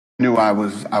Knew I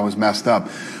was messed up,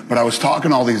 but I was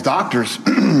talking to all these doctors,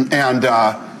 and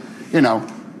you know,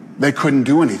 they couldn't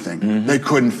do anything. They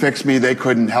couldn't fix me. They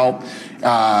couldn't help.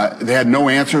 They had no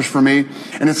answers for me.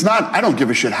 And it's not. I don't give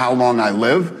a shit how long I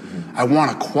live. I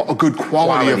want a good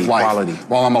quality of life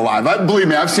while I'm alive. Believe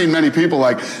me, I've seen many people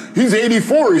like, he's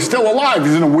 84, he's still alive,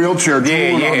 he's in a wheelchair.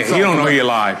 Yeah, you don't know you're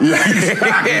alive. Yeah,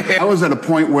 exactly. I was at a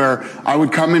point where I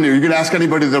would come in here, you could ask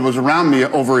anybody that was around me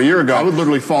over a year ago, I would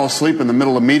literally fall asleep in the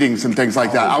middle of meetings and things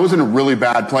like that. I was in a really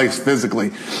bad place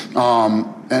physically,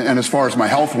 and as far as my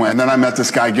health went. And then I met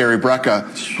this guy, Gary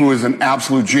Brecka, who is an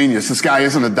absolute genius. This guy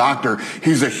isn't a doctor,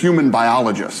 he's a human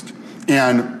biologist.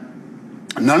 And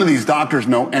none of these doctors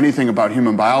know anything about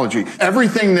human biology.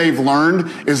 Everything they've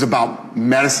learned is about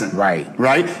medicine.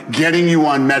 Right? Getting you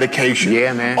on medication.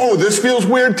 Yeah, man. Oh, this feels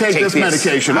weird? Take this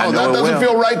medication. Oh, that doesn't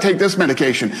feel right? Take this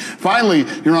medication. Finally,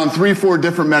 you're on 3-4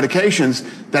 different medications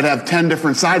that have 10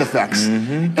 different side effects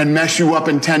and mess you up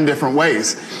in 10 different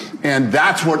ways. And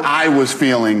that's what I was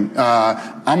feeling.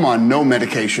 I'm on no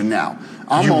medication now.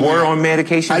 You were on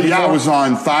medication before? Yeah, I was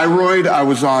on thyroid, I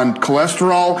was on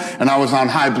cholesterol, and I was on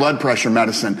high blood pressure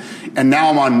medicine. And now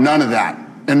I'm on none of that.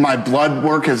 And my blood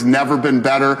work has never been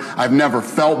better. I've never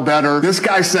felt better. This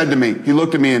guy said to me, he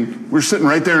looked at me, and we're sitting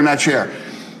right there in that chair.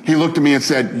 He looked at me and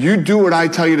said, you do what I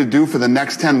tell you to do for the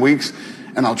next 10 weeks,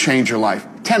 and I'll change your life.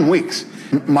 10 weeks.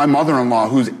 My mother-in-law,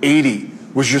 who's 80,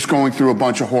 was just going through a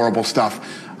bunch of horrible stuff.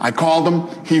 I called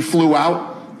him, he flew out.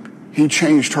 He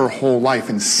changed her whole life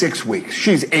in 6 weeks.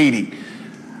 She's 80.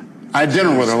 I had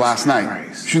dinner with her last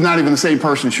night. She's not even the same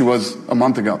person she was a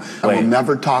month ago. I will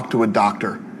never talk to a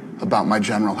doctor about my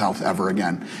general health ever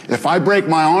again. If I break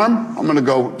my arm, I'm going to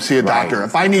go see a doctor.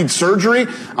 If I need surgery,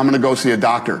 I'm going to go see a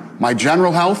doctor. My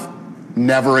general health,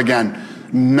 never again.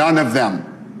 None of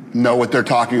them know what they're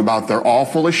talking about. They're all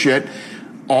full of shit.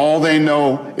 All they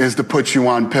know is to put you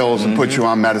on pills and put you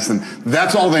on medicine.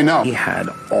 That's all they know. He had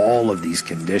all of these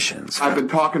conditions. I've been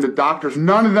talking to doctors.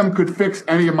 None of them could fix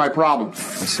any of my problems.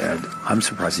 I said, I'm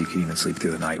surprised you could even sleep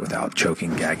through the night without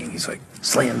choking, gagging. He's like,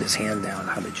 slammed his hand down.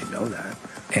 How did you know that?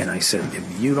 And I said,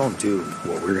 if you don't do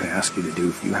what we're going to ask you to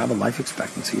do, you have a life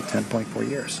expectancy of 10.4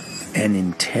 years. And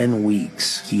in 10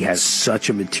 weeks, he has such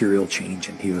a material change.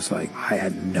 And he was like, I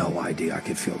had no idea I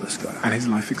could feel this good. And his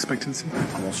life expectancy?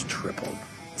 Almost tripled.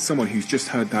 Someone who's just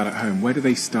heard that at home, where do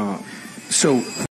they start? So